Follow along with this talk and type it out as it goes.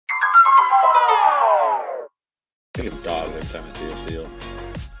think of dog every time I see a seal.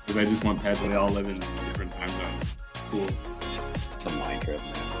 Because I just want pets. They all live in different time zones. Cool. It's a mind trip,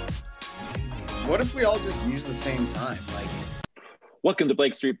 man. What if we all just use the same time? Like, welcome to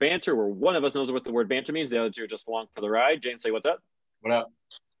Blake Street Banter, where one of us knows what the word banter means. The other two are just along for the ride. Jane, say what's up. What up?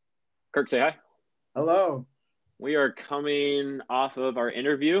 Kirk, say hi. hello. We are coming off of our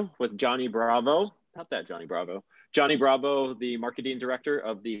interview with Johnny Bravo. Not that Johnny Bravo. Johnny Bravo, the marketing director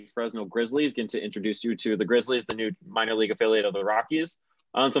of the Fresno Grizzlies, getting to introduce you to the Grizzlies, the new minor league affiliate of the Rockies.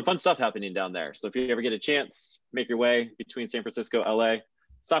 Some fun stuff happening down there. So if you ever get a chance, make your way between San Francisco, LA,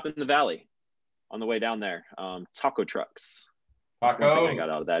 stop in the Valley on the way down there. Taco trucks. That's one thing I got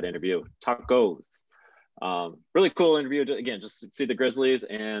out of that interview. Tacos. Really cool interview. Again, just to see the Grizzlies,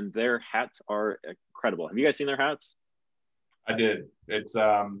 and their hats are incredible. Have you guys seen their hats? I did. It's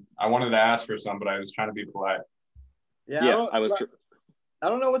I wanted to ask for some, but I was trying to be polite. Yeah, I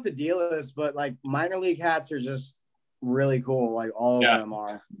don't know what the deal is, but like minor league hats are just really cool. Like all of them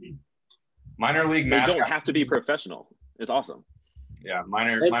are. Minor league They mascot. don't have to be professional. It's awesome. Yeah,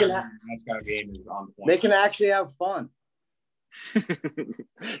 minor league mascot game is on point. They can actually have fun.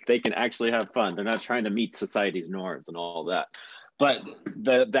 They can actually have fun. They're not trying to meet society's norms and all that. But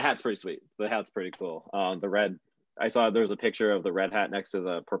the hat's pretty sweet. The hat's pretty cool. The red, I saw there was a picture of the red hat next to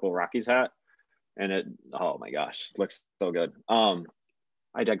the purple Rockies hat, and it, oh my gosh, looks so good.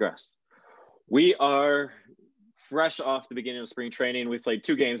 I digress. We are fresh off the beginning of spring training. We played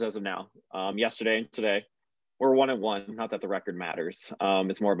 2 games as of now, yesterday and today. We're 1-1. Not that the record matters.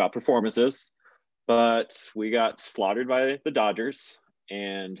 It's more about performances. But we got slaughtered by the Dodgers,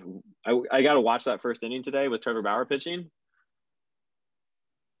 and I got to watch that first inning today with Trevor Bauer pitching.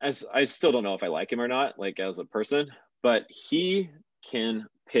 I still don't know if I like him or not, like as a person, but he can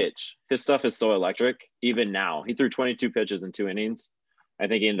pitch. His stuff is so electric. Even now, he threw 22 pitches in 2 innings. I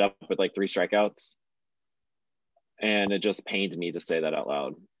think he ended up with like 3 strikeouts, and it just pains me to say that out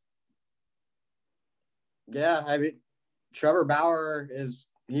loud. Yeah, I mean, Trevor Bauer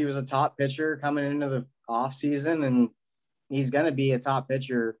he was a top pitcher coming into the off season, and he's going to be a top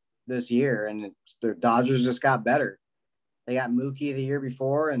pitcher this year. And the Dodgers just got better. They got Mookie the year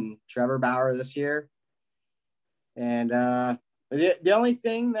before and Trevor Bauer this year. And the only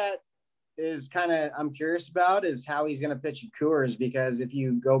thing that is kind of I'm curious about is how he's going to pitch at Coors, because if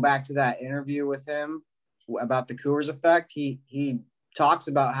you go back to that interview with him about the Coors effect, he talks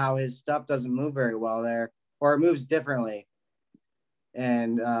about how his stuff doesn't move very well there, or it moves differently.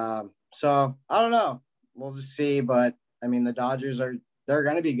 And so I don't know. We'll just see. But I mean, the Dodgers they're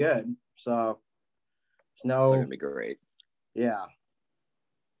going to be good. So They're going to be great. Yeah.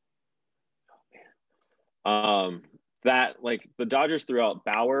 That like the Dodgers threw out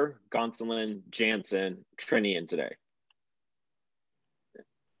Bauer, Gonsolin, Jansen, Trinian today.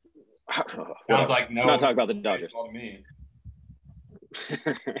 Sounds like no. I'm not talking about the Dodgers. To me.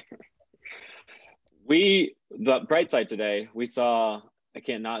 The bright side today, we saw, I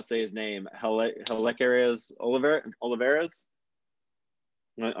can't not say his name, Helicares Olivares.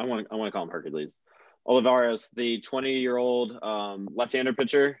 I want to call him Hercules. Olivares, the 20-year-old left-hander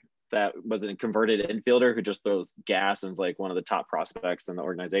pitcher that was a converted infielder who just throws gas and is like one of the top prospects in the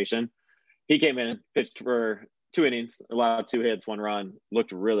organization. He came in, pitched for 2 innings, allowed 2 hits, 1 run,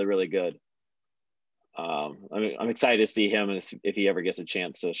 looked really, really good. I'm excited to see him if he ever gets a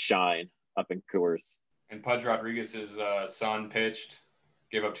chance to shine up in Coors. And Pudge Rodriguez's son pitched,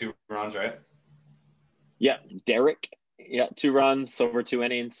 gave up 2 runs, right? Yeah, Derek. Yeah, 2 runs over 2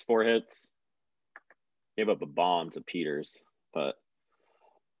 innings, 4 hits. Gave up a bomb to Peters, but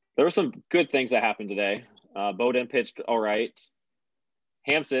there were some good things that happened today. Bowden pitched all right.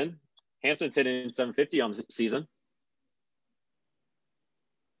 Hampson's hitting 750 on the season.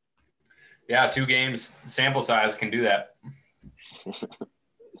 Yeah, 2 games sample size can do that.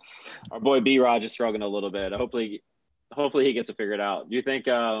 Our boy B-Rod is struggling a little bit. Hopefully he gets it figured out. Do you think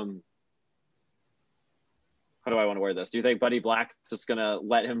how do I want to word this? Do you think Buddy Black's just gonna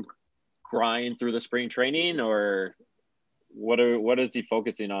let him grind through the spring training, or what is he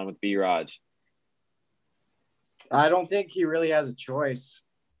focusing on with B-Rod? I don't think he really has a choice.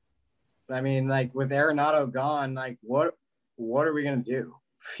 I mean, like with Arenado gone, like what are we gonna do?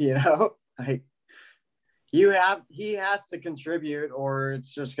 You know, like he has to contribute, or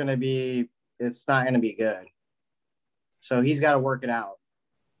it's not gonna be good. So he's got to work it out.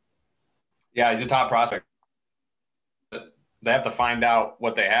 Yeah, he's a top prospect. They have to find out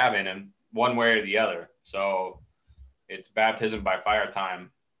what they have in him, one way or the other. So it's baptism by fire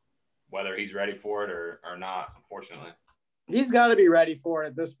time, whether he's ready for it or not, unfortunately. He's got to be ready for it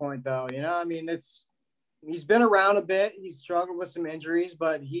at this point, though. You know, I mean, he's been around a bit. He's struggled with some injuries,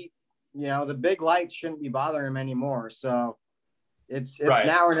 but the big lights shouldn't be bothering him anymore. So it's Right.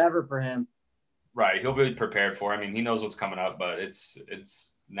 now or never for him. Right. He'll be prepared for it. I mean, he knows what's coming up, but it's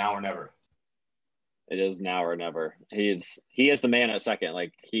now or never. It is now or never. He is the man at second.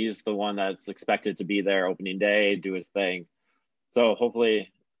 Like, he's the one that's expected to be there opening day, do his thing. So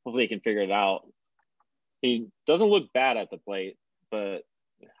hopefully he can figure it out. He doesn't look bad at the plate, but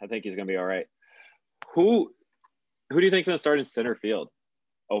I think he's going to be all right. Who do you think is going to start in center field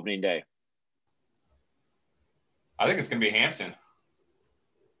opening day? I think it's going to be Hampson.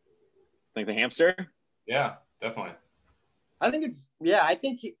 Think the hamster? Yeah, definitely. I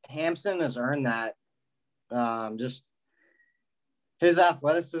think Hampson has earned that. Just his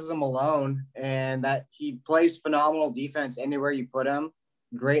athleticism alone, and that he plays phenomenal defense anywhere you put him.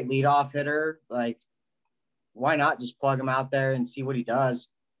 Great leadoff hitter. Like, why not just plug him out there and see what he does?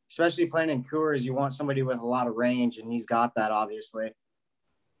 Especially playing in Coors, you want somebody with a lot of range, and he's got that, obviously.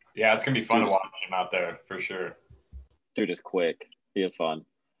 Yeah, it's going to be fun to watch him out there for sure. Dude is quick. He is fun.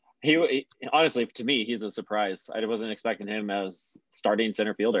 He honestly, to me, he's a surprise. I wasn't expecting him as starting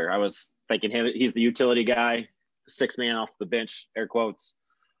center fielder. I was thinking he's the utility guy, 6 man off the bench, air quotes,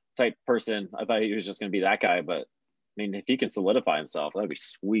 type person. I thought he was just going to be that guy, but I mean, if he can solidify himself, that'd be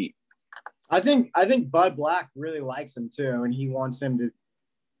sweet. I think Bud Black really likes him too, and he wants him to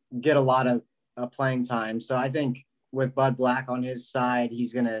get a lot of playing time. So I think with Bud Black on his side,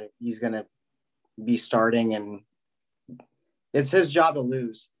 he's gonna be starting, and it's his job to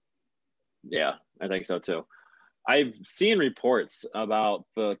lose. Yeah, I think so too. I've seen reports about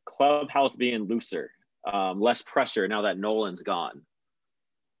the clubhouse being looser, less pressure now that Nolan's gone.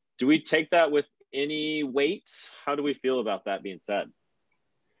 Do we take that with any weight? How do we feel about that being said?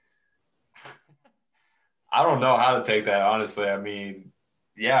 I don't know how to take that, honestly. I mean,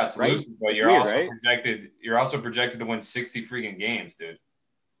 yeah, it's right? loose, but you're weird, also right? projected. You're also projected to win 60 freaking games, dude.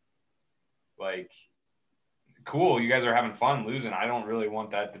 Like, cool, you guys are having fun losing. I don't really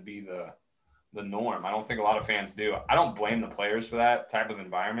want that to be the norm. I don't think a lot of fans do. I don't blame the players for that type of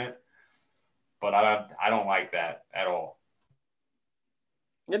environment, but I don't like that at all.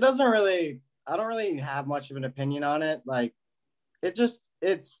 I don't really have much of an opinion on it. Like,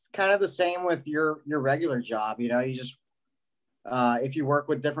 it's kind of the same with your regular job. You just if you work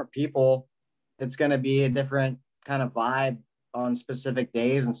with different people, it's going to be a different kind of vibe on specific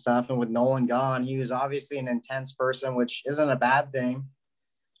days and stuff. And with Nolan gone, he was obviously an intense person, which isn't a bad thing,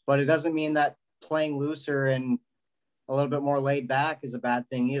 but it doesn't mean that playing looser and a little bit more laid back is a bad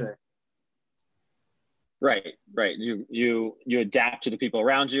thing either. Right. You adapt to the people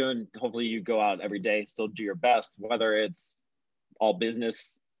around you, and hopefully you go out every day, still do your best, whether it's all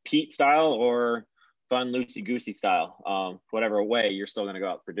business Pete style or fun loosey goosey style. Whatever way, you're still going to go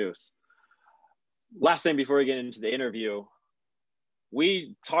out and produce. Last thing before we get into the interview,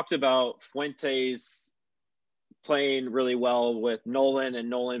 we talked about Fuentes playing really well with Nolan, and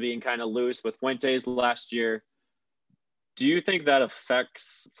Nolan being kind of loose with Fuentes last year. Do you think that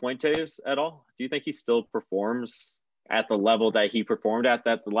affects Fuentes at all? Do you think he still performs at the level that he performed at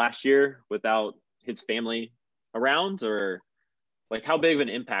that the last year without his family around? Or like, how big of an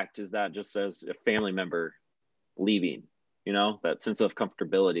impact is that just as a family member leaving, that sense of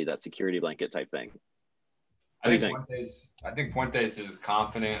comfortability, that security blanket type thing? I think Fuentes is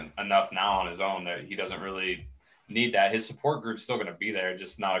confident enough now on his own that he doesn't really need that. His support group's still going to be there,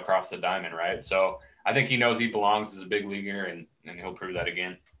 just not across the diamond, right? So I think he knows he belongs as a big leaguer, and he'll prove that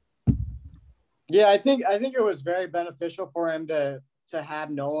again. Yeah, I think it was very beneficial for him to have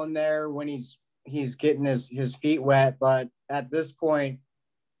Nolan there when he's getting his feet wet. But at this point,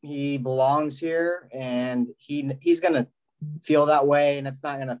 he belongs here, and he's going to feel that way, and it's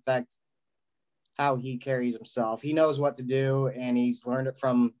not going to affect how he carries himself. He knows what to do, and he's learned it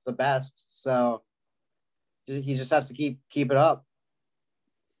from the best. So he just has to keep it up.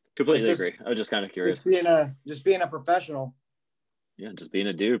 Completely agree. I was just kind of curious. Just being a professional. Yeah, just being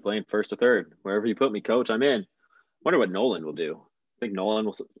a dude playing first or third. Wherever you put me, coach, I'm in. Wonder what Nolan will do. I think Nolan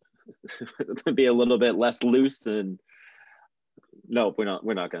will be a little bit less loose, and nope, we're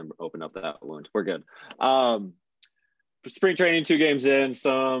not going to open up that wound. We're good. Spring training, 2 games in,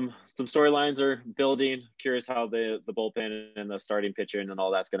 some storylines are building. Curious how the bullpen and the starting pitching and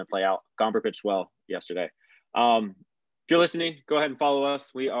all that's going to play out. Gomber pitched well yesterday. If you're listening, go ahead and follow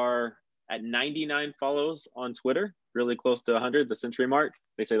us. We are at 99 follows on Twitter, really close to 100, the century mark.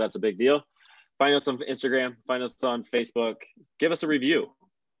 They say that's a big deal. Find us on Instagram, find us on Facebook. Give us a review.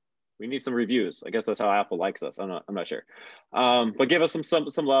 We need some reviews. I guess that's how Apple likes us. I'm not sure. But give us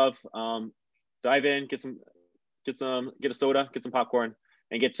some love. Dive in, get a soda, get some popcorn,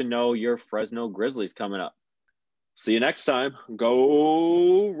 and get to know your Fresno Grizzlies coming up. See you next time.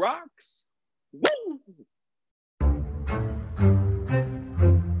 Go Rocks!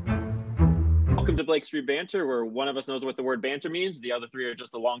 Mike Street Banter, where one of us knows what the word banter means. The other three are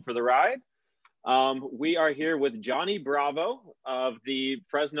just along for the ride. We are here with Johnny Bravo of the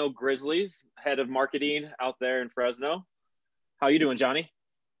Fresno Grizzlies, head of marketing out there in Fresno. How you doing, Johnny?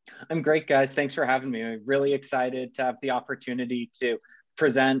 I'm great, guys. Thanks for having me. I'm really excited to have the opportunity to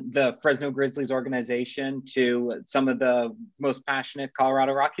present the Fresno Grizzlies organization to some of the most passionate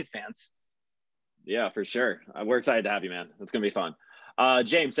Colorado Rockies fans. Yeah, for sure. We're excited to have you, man. It's going to be fun.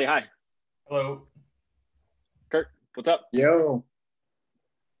 James, say hi. Hello. Kurt, what's up? Yo.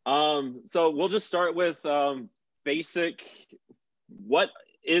 So we'll just start with basic. What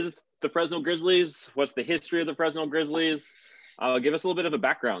is the Fresno Grizzlies? What's the history of the Fresno Grizzlies? Give us a little bit of a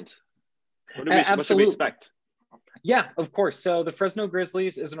background. What should we expect? Yeah, of course. So the Fresno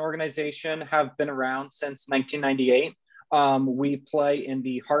Grizzlies is an organization, have been around since 1998. We play in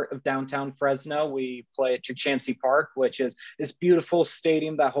the heart of downtown Fresno. We play at Chukchansi Park, which is this beautiful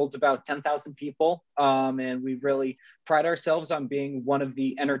stadium that holds about 10,000 people. And we really pride ourselves on being one of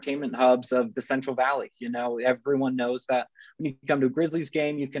the entertainment hubs of the Central Valley. You know, everyone knows that when you come to a Grizzlies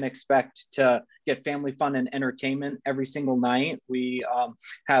game, you can expect to get family fun and entertainment every single night. We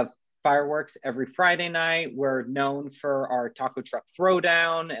have fireworks every Friday night. We're known for our taco truck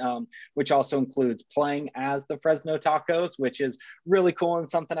throwdown, which also includes playing as the Fresno Tacos, which is really cool and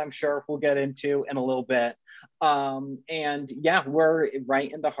something I'm sure we'll get into in a little bit. And yeah, we're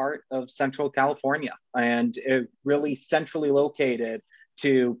right in the heart of Central California and really centrally located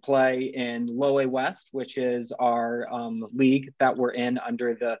to play in Low A West, which is our league that we're in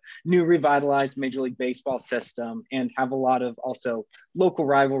under the new revitalized Major League Baseball system, and have a lot of also local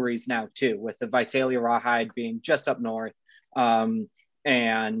rivalries now too, with the Visalia Rawhide being just up north or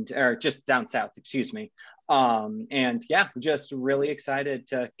just down south, excuse me. And yeah, just really excited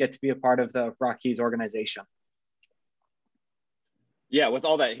to get to be a part of the Rockies organization. Yeah, with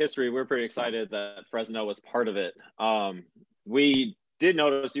all that history, we're pretty excited that Fresno was part of it. We did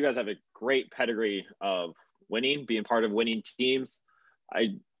notice you guys have a great pedigree of winning, being part of winning teams.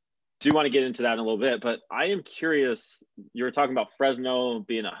 I do want to get into that in a little bit, but I am curious, you were talking about Fresno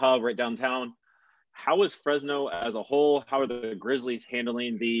being a hub right downtown. How is Fresno as a whole? How are the Grizzlies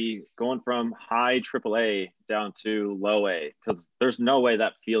handling the going from high AAA down to low A? Because there's no way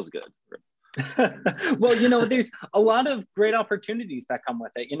that feels good. Well, you know, there's a lot of great opportunities that come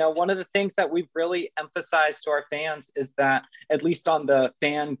with it. You know, one of the things that we've really emphasized to our fans is that, at least on the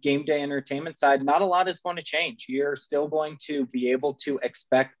fan game day entertainment side, not a lot is going to change. You're still going to be able to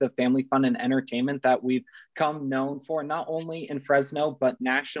expect the family fun and entertainment that we've come known for, not only in Fresno, but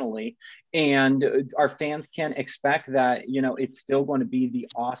nationally. And our fans can expect that, you know, it's still going to be the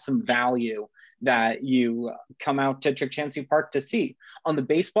awesome value that you come out to Chukchansi Park to see. On the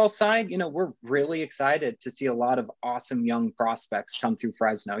baseball side, you know, we're really excited to see a lot of awesome young prospects come through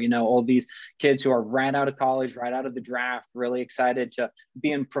Fresno. You know, all these kids who are right out of college, right out of the draft, really excited to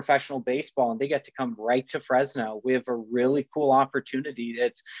be in professional baseball, and they get to come right to Fresno. We have a really cool opportunity.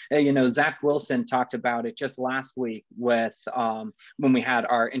 It's, you know, Zach Wilson talked about it just last week with when we had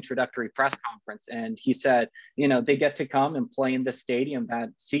our introductory press conference, and he said, you know, they get to come and play in the stadium that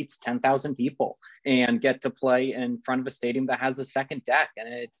seats 10,000 people and get to play in front of a stadium that has a second deck,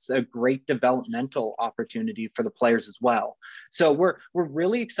 and it's a great developmental opportunity for the players as well. So we're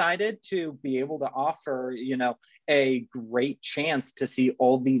really excited to be able to offer, you know, a great chance to see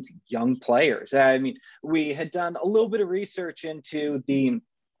all these young players. I mean, we had done a little bit of research into the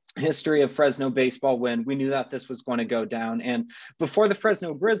history of Fresno baseball when we knew that this was going to go down. And before the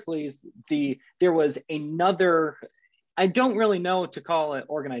Fresno Grizzlies, there was another, I don't really know to call it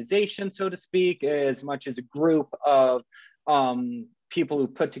organization, so to speak, as much as a group of people who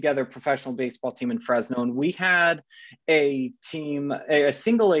put together a professional baseball team in Fresno. And we had a team, a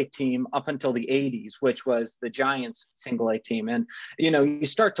single A team up until the 80s, which was the Giants single A team. And, you know, you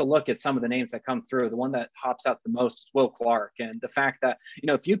start to look at some of the names that come through. The one that hops out the most is Will Clark. And the fact that, you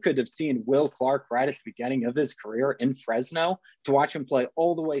know, if you could have seen Will Clark right at the beginning of his career in Fresno, to watch him play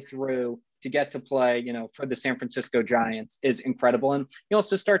all the way through to get to play, you know, for the San Francisco Giants is incredible. And you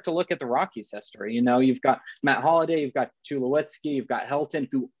also start to look at the Rockies history. You know, you've got Matt Holliday, you've got Tulowitzki, you've got Helton,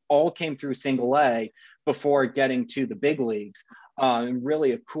 who all came through single A before getting to the big leagues. And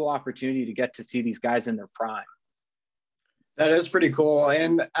really a cool opportunity to get to see these guys in their prime. That is pretty cool.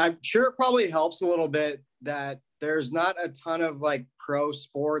 And I'm sure it probably helps a little bit that there's not a ton of like pro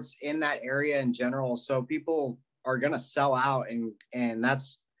sports in that area in general. So people are going to sell out, and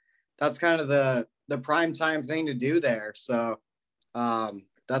that's kind of the prime time thing to do there. So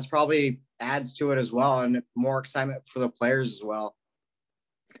that's probably adds to it as well, and more excitement for the players as well.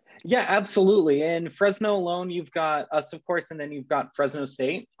 Yeah, absolutely. In Fresno alone, you've got us, of course, and then you've got Fresno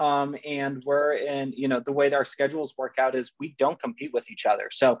State. And we're in, the way that our schedules work out is we don't compete with each other.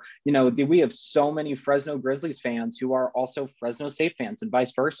 So, we have so many Fresno Grizzlies fans who are also Fresno State fans and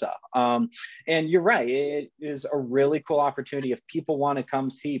vice versa. And you're right. It is a really cool opportunity. If people want to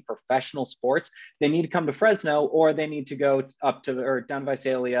come see professional sports, they need to come to Fresno, or they need to go up to or down to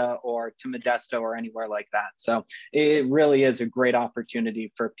Visalia or to Modesto or anywhere like that. So it really is a great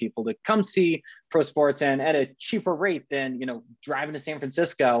opportunity for people to come see pro sports, and at a cheaper rate than, driving to San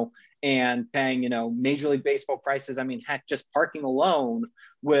Francisco and paying, Major League Baseball prices. I mean, heck, just parking alone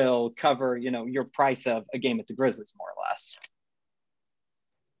will cover, your price of a game at the Grizzlies, more or less.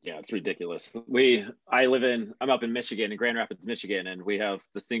 Yeah, it's ridiculous. I'm up in Michigan, in Grand Rapids, Michigan, and we have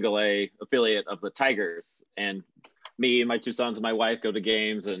the single A affiliate of the Tigers. And me and my two sons and my wife go to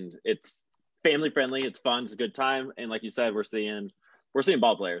games, and it's family friendly. It's fun. It's a good time. And like you said, we're seeing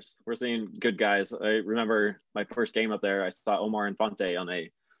ball players. We're seeing good guys. I remember my first game up there, I saw Omar Infante on a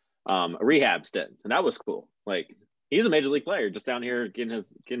rehab stint, and that was cool. Like, he's a major league player just down here getting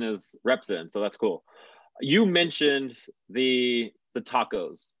his reps in. So that's cool. You mentioned the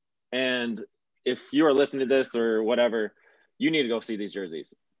tacos, and if you are listening to this or whatever, you need to go see these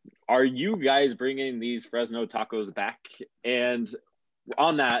jerseys. Are you guys bringing these Fresno tacos back? And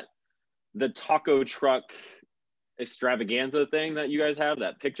on that, the taco truck extravaganza thing that you guys have,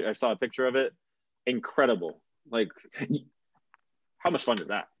 that picture, I saw a picture of it, incredible. Like, how much fun is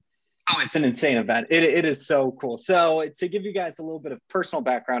that? Oh, it's an insane event. It is so cool. So to give you guys a little bit of personal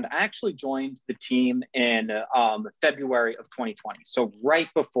background, I actually joined the team in February of 2020. So right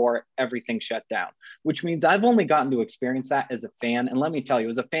before everything shut down, which means I've only gotten to experience that as a fan. And let me tell you,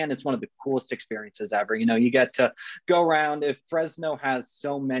 as a fan, it's one of the coolest experiences ever. You get to go around. If Fresno has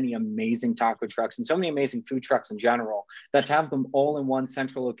so many amazing taco trucks and so many amazing food trucks in general, that to have them all in one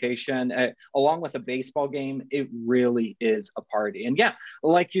central location, along with a baseball game, it really is a party. And yeah,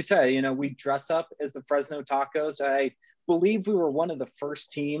 like you said, we dress up as the Fresno Tacos. I believe we were one of the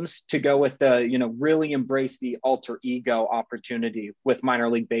first teams to go with the, really embrace the alter ego opportunity with minor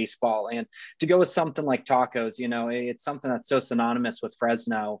league baseball, and to go with something like tacos. It's something that's so synonymous with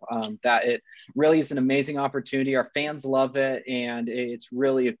Fresno that it really is an amazing opportunity. Our fans love it, and it's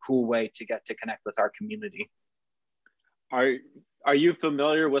really a cool way to get to connect with our community. Are you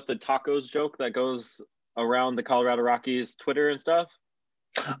familiar with the tacos joke that goes around the Colorado Rockies Twitter and stuff?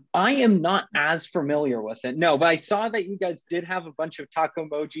 I am not as familiar with it. No, but I saw that you guys did have a bunch of taco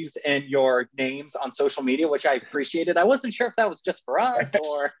emojis and your names on social media, which I appreciated. I wasn't sure if that was just for us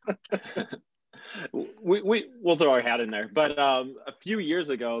or. We'll throw our hat in there. But a few years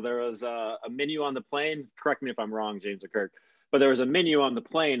ago, there was a menu on the plane. Correct me if I'm wrong, James or Kirk, but there was a menu on the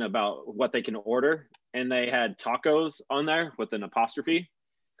plane about what they can order, and they had tacos on there with an apostrophe.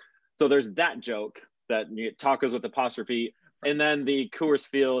 So there's that joke that you get tacos with apostrophe. And then the Coors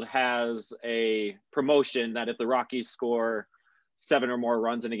Field has a promotion that if the Rockies score 7 or more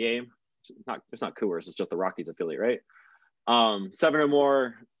runs in a game, it's not Coors, it's just the Rockies affiliate, right? 7 or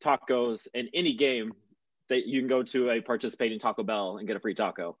more tacos in any game, that you can go to a participating Taco Bell and get a free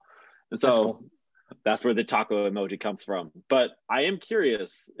taco. And so that's where the taco emoji comes from. But I am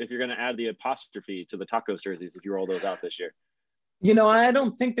curious if you're going to add the apostrophe to the tacos jerseys if you roll those out this year. I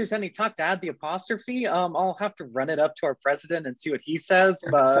don't think there's any talk to add the apostrophe. I'll have to run it up to our president and see what he says,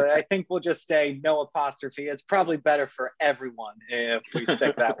 but I think we'll just say no apostrophe. It's probably better for everyone if we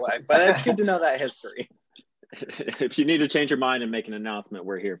stick that way, but it's good to know that history. If you need to change your mind and make an announcement,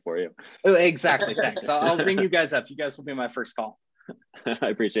 we're here for you. Exactly. Thanks. I'll ring you guys up. You guys will be my first call. I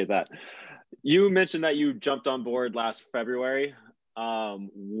appreciate that. You mentioned that you jumped on board last February.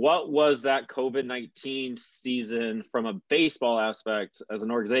 What was that COVID-19 season from a baseball aspect, as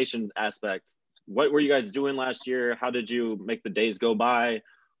an organization aspect? What were you guys doing last year? How did you make the days go by?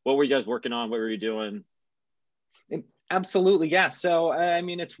 What were you guys working on? What were you doing? Absolutely. Yeah. So, I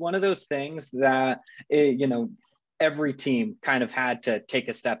mean, it's one of those things that, every team kind of had to take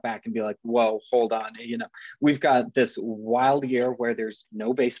a step back and be like, whoa, hold on. We've got this wild year where there's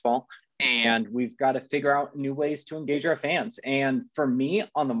no baseball, and we've got to figure out new ways to engage our fans. And for me,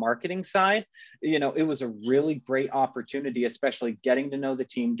 on the marketing side, it was a really great opportunity, especially getting to know the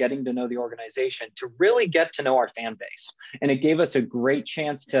team, getting to know the organization, to really get to know our fan base. And it gave us a great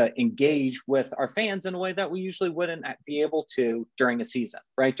chance to engage with our fans in a way that we usually wouldn't be able to during a season,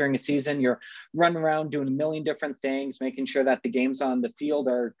 right? During a season, you're running around doing a million different things, making sure that the games on the field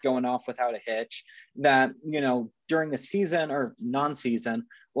are going off without a hitch, that, during the season or non-season,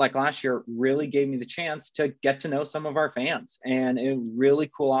 like last year, really gave me the chance to get to know some of our fans, and a really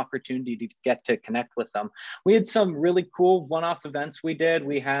cool opportunity to get to connect with them. We had some really cool one-off events we did.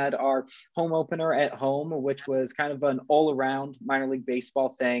 We had our home opener at home, which was kind of an all-around minor league baseball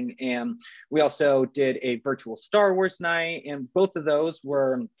thing. And we also did a virtual Star Wars night, and both of those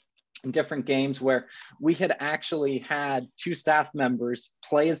were different games where we had actually had two staff members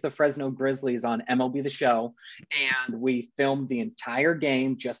play as the Fresno Grizzlies on MLB The Show, and we filmed the entire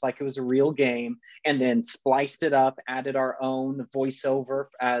game just like it was a real game, and then spliced it up, added our own voiceover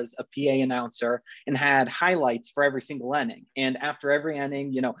as a PA announcer, and had highlights for every single inning. And after every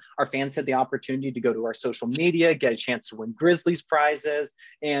inning, you know, our fans had the opportunity to go to our social media, get a chance to win Grizzlies prizes,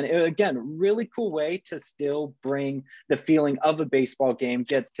 and again, really cool way to still bring the feeling of a baseball game,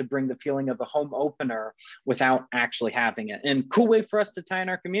 get to bring the feeling of a home opener without actually having it. And cool way for us to tie in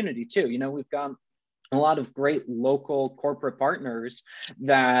our community too. You know, we've got a lot of great local corporate partners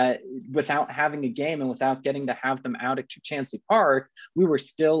that without having a game and without getting to have them out at Chansey Park, we were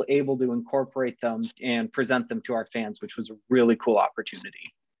still able to incorporate them and present them to our fans, which was a really cool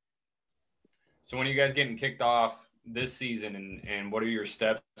opportunity. So when are you guys getting kicked off this season, and what are your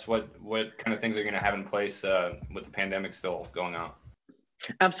steps? What kind of things are you going to have in place with the pandemic still going on?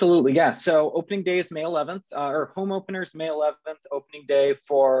 Absolutely, yeah. So opening day is May 11th, or home openers May 11th. Opening day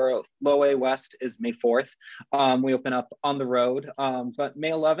for Low A West is May 4th. We open up on the road, but May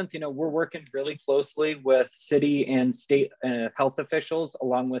 11th, you know, we're working really closely with city and state health officials,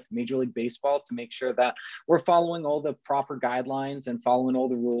 along with Major League Baseball, to make sure that we're following all the proper guidelines and following all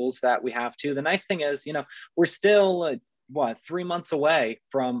the rules that we have to. The nice thing is, you know, we're still 3 months away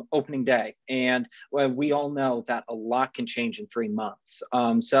from opening day, and we all know that a lot can change in 3 months.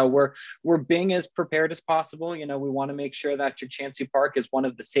 So we're being as prepared as possible. You know, we want to make sure that Chansey Park is one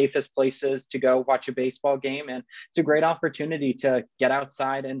of the safest places to go watch a baseball game, and it's a great opportunity to get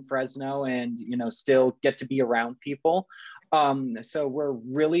outside in Fresno and, you know, still get to be around people. So we're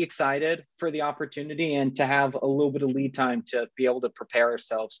really excited for the opportunity and to have a little bit of lead time to be able to prepare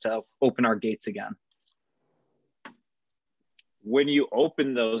ourselves to open our gates again. When you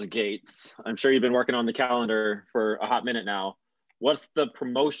open those gates, I'm sure you've been working on the calendar for a hot minute now. What's the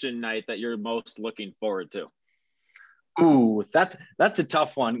promotion night that you're most looking forward to? Ooh, that's a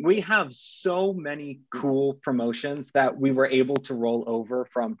tough one. We have so many cool promotions that we were able to roll over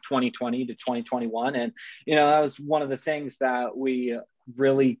from 2020 to 2021. And, you know, that was one of the things that we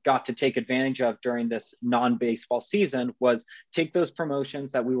really got to take advantage of during this non-baseball season, was take those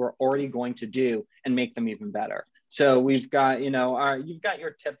promotions that we were already going to do and make them even better. So we've got, you know, you've got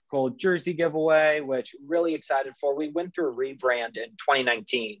your typical jersey giveaway, which really excited for. We went through a rebrand in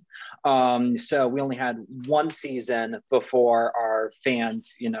 2019. So we only had one season before our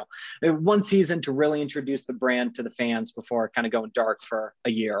fans, you know, one season to really introduce the brand to the fans before kind of going dark for a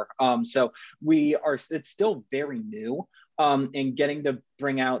year. So it's still very new. And getting to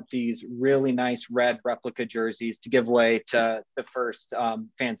bring out these really nice red replica jerseys to give away to the first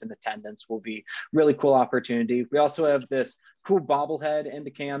fans in attendance will be really cool opportunity. We also have this cool bobblehead in the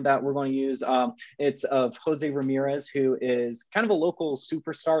can that we're going to use. It's of Jose Ramirez, who is kind of a local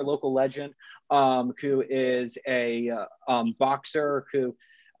superstar, local legend, who is a boxer who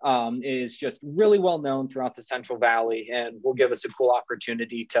is just really well known throughout the Central Valley, and will give us a cool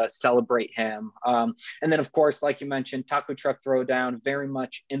opportunity to celebrate him. And then, of course, like you mentioned, Taco Truck Throwdown, very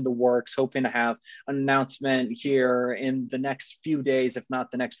much in the works, hoping to have an announcement here in the next few days, if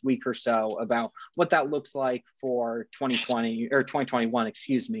not the next week or so, about what that looks like for 2020 or 2021,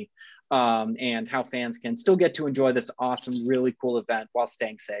 excuse me, and how fans can still get to enjoy this awesome, really cool event while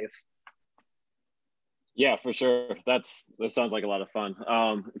staying safe. Yeah, for sure. That sounds like a lot of fun.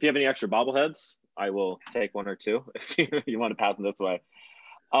 If you have any extra bobbleheads, I will take one or two if you want to pass them this way.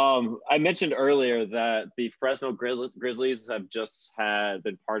 I mentioned earlier that the Fresno Grizzlies have just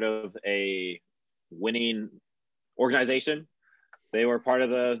been part of a winning organization. They were part of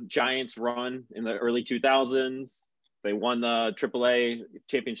the Giants run in the early 2000s. They won the AAA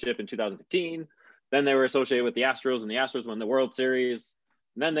championship in 2015. Then they were associated with the Astros, and the Astros won the World Series.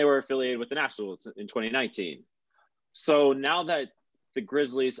 And then they were affiliated with the Nationals in 2019. So now that the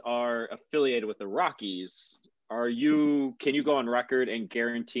Grizzlies are affiliated with the Rockies, can you go on record and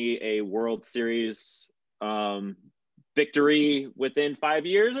guarantee a World Series victory within 5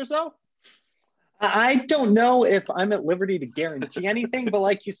 years or so? I don't know if I'm at liberty to guarantee anything, but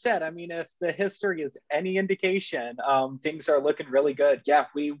like you said, I mean, if the history is any indication, things are looking really good. Yeah,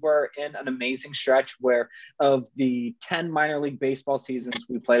 we were in an amazing stretch where of the 10 minor league baseball seasons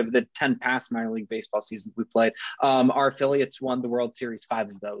we played, of the 10 past minor league baseball seasons we played, our affiliates won the World Series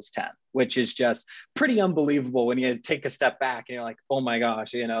 5 of those 10, which is just pretty unbelievable when you take a step back and you're like, oh my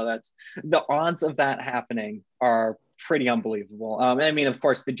gosh, that's the odds of that happening are pretty unbelievable. I mean, of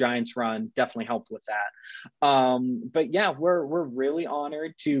course, the Giants run definitely helped with that. But yeah, we're really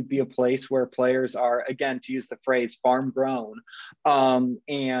honored to be a place where players are, again, to use the phrase, farm grown,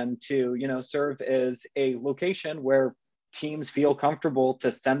 and to serve as a location where teams feel comfortable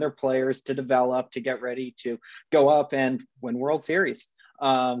to send their players to develop, to get ready to go up and win World Series.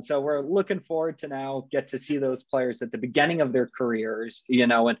 So we're looking forward to now get to see those players at the beginning of their careers,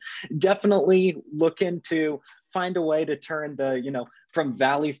 and definitely looking to find a way to turn the, from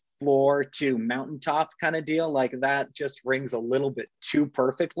valley floor to mountaintop kind of deal. Like that just rings a little bit too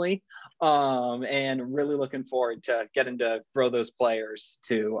perfectly. And really looking forward to getting to grow those players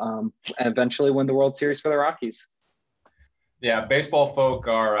to eventually win the World Series for the Rockies. Yeah, baseball folk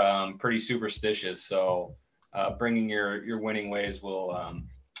are pretty superstitious, so bringing your winning ways will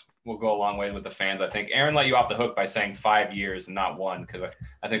go a long way with the fans. I think Aaron let you off the hook by saying 5 years and not one, because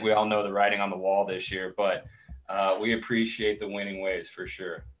I think we all know the writing on the wall this year, but we appreciate the winning ways for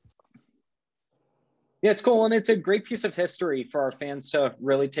sure. Yeah, it's cool. And it's a great piece of history for our fans to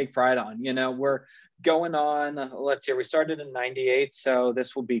really take pride on. We're going on, let's see, we started in 98. So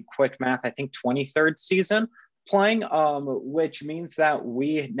this will be quick math, I think 23rd season playing, which means that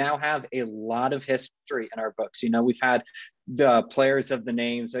we now have a lot of history in our books. We've had the players of the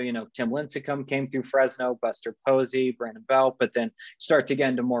names. So, Tim Lincecum came through Fresno, Buster Posey, Brandon Belt, but then start to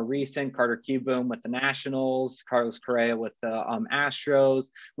get into more recent, Carter Kieboom with the Nationals, Carlos Correa with the Astros.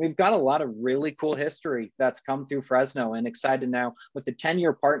 We've got a lot of really cool history that's come through Fresno, and excited now with the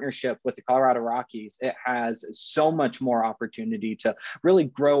 10-year partnership with the Colorado Rockies. It has so much more opportunity to really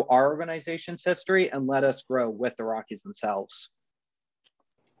grow our organization's history and let us grow with the Rockies themselves.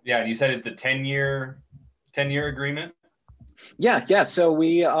 Yeah, and you said it's a 10-year agreement? Yeah. So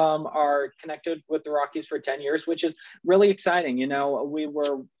we are connected with the Rockies for 10 years, which is really exciting. We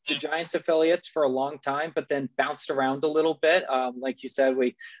were the Giants affiliates for a long time, but then bounced around a little bit. Like you said,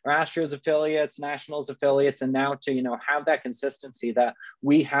 we are Astros affiliates, Nationals affiliates, and now to, have that consistency that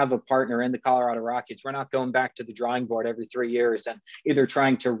we have a partner in the Colorado Rockies. We're not going back to the drawing board every 3 years and either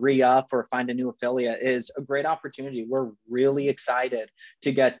trying to re-up or find a new affiliate is a great opportunity. We're really excited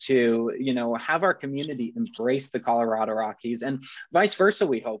to get to, have our community embrace the Colorado Rockies, and vice versa.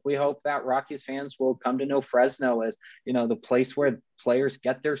 We hope that Rockies fans will come to know Fresno as, the place where players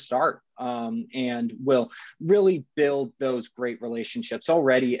get their start, and will really build those great relationships.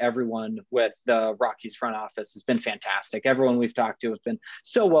 Already everyone with the Rockies front office has been fantastic. Everyone we've talked to have been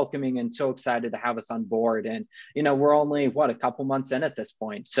so welcoming and so excited to have us on board. And, we're only a couple months in at this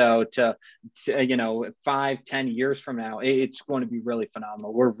point. So to 5-10 years from now, it's going to be really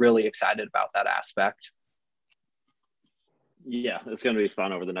phenomenal. We're really excited about that aspect. Yeah, it's going to be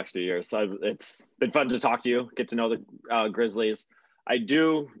fun over the next few years. So it's been fun to talk to you, get to know the Grizzlies. I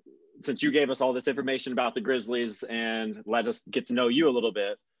do, since you gave us all this information about the Grizzlies and let us get to know you a little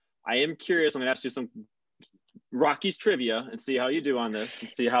bit, I am curious. I'm going to ask you some Rockies trivia and see how you do on this and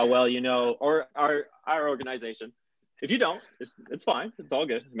see how well you know or our organization. If you don't, it's fine. It's all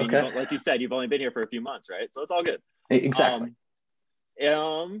good. I mean, okay. Like you said, you've only been here for a few months, right? So it's all good. Exactly.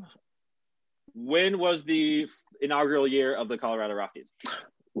 When was the inaugural year of the Colorado Rockies?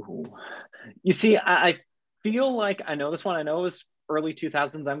 Ooh. You see, I feel like I know this one. I know it was early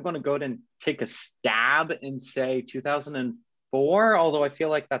 2000s. I'm going to go ahead and take a stab and say 2004, although I feel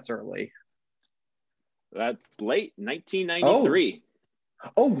like that's early. That's late, 1993.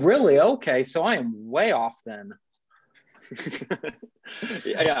 Oh, really? Okay, so I am way off then.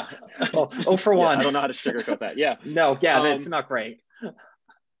 Yeah. Well, 0-1. Yeah, I don't know how to sugarcoat that. Yeah. No, yeah, that's not great.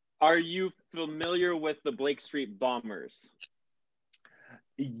 Are you familiar with the Blake Street Bombers?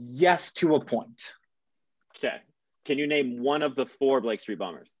 Yes, to a point. Okay. Can you name one of the 4 Blake Street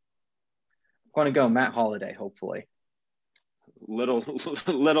Bombers? I'm going to go Matt Holliday, hopefully. Little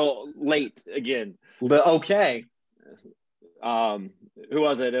late again. Okay. Who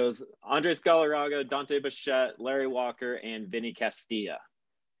was it? It was Andres Galarraga, Dante Bichette, Larry Walker, and Vinny Castilla.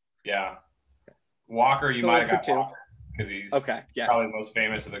 Yeah. Walker, you might have got Walker because he's probably the most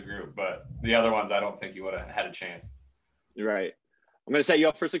famous of the group, but the other ones, I don't think you would have had a chance. Right. I'm going to set you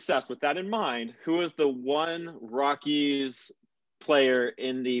up for success. With that in mind, who is the one Rockies player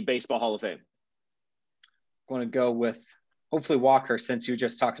in the Baseball Hall of Fame? I'm going to go with Hopefully Walker, since you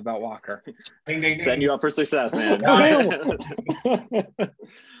just talked about Walker. Ding, ding, ding. Setting you up for success, man.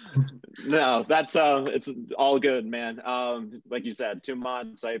 No, that's it's all good, man. Like you said, 2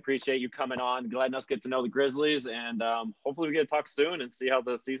 months. I appreciate you coming on, letting us get to know the Grizzlies, and hopefully we get to talk soon and see how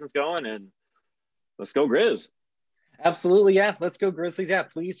the season's going. And let's go Grizz. Absolutely. Yeah. Let's go Grizzlies. Yeah.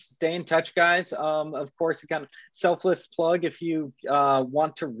 Please stay in touch, guys. Of course, again, selfless plug. If you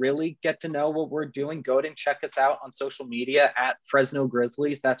want to really get to know what we're doing, go ahead and check us out on social media at Fresno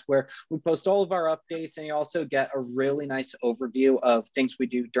Grizzlies. That's where we post all of our updates, and you also get a really nice overview of things we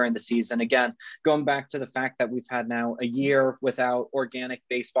do during the season. Again, going back to the fact that we've had now a year without organic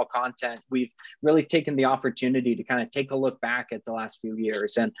baseball content, we've really taken the opportunity to kind of take a look back at the last few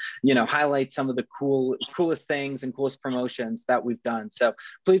years and, highlight some of the coolest things and coolest promotions that we've done. So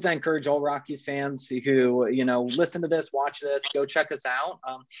please, I encourage all Rockies fans who, listen to this, watch this, go check us out.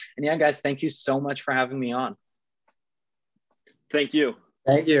 And yeah, guys, thank you so much for having me on. Thank you.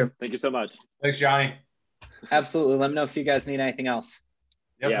 Thank you. Thank you so much. Thanks, Johnny. Absolutely. Let me know if you guys need anything else.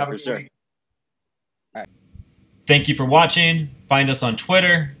 Yep, Yeah, for sure. Week. Thank you for watching. Find us on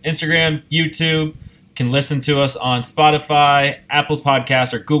Twitter, Instagram, YouTube. You can listen to us on Spotify, Apple's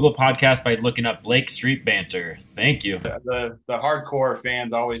Podcast, or Google Podcast by looking up Blake Street Banter. Thank you. The hardcore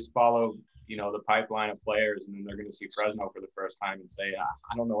fans always follow, the pipeline of players, and then they're going to see Fresno for the first time and say,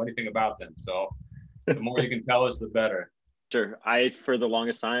 I don't know anything about them. So the more you can tell us, the better. Sure. For the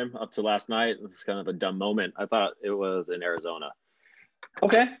longest time, up to last night, this is kind of a dumb moment, I thought it was in Arizona.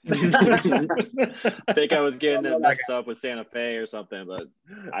 Okay. I think I was getting it mixed up with Santa Fe or something, but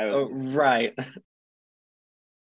I was right.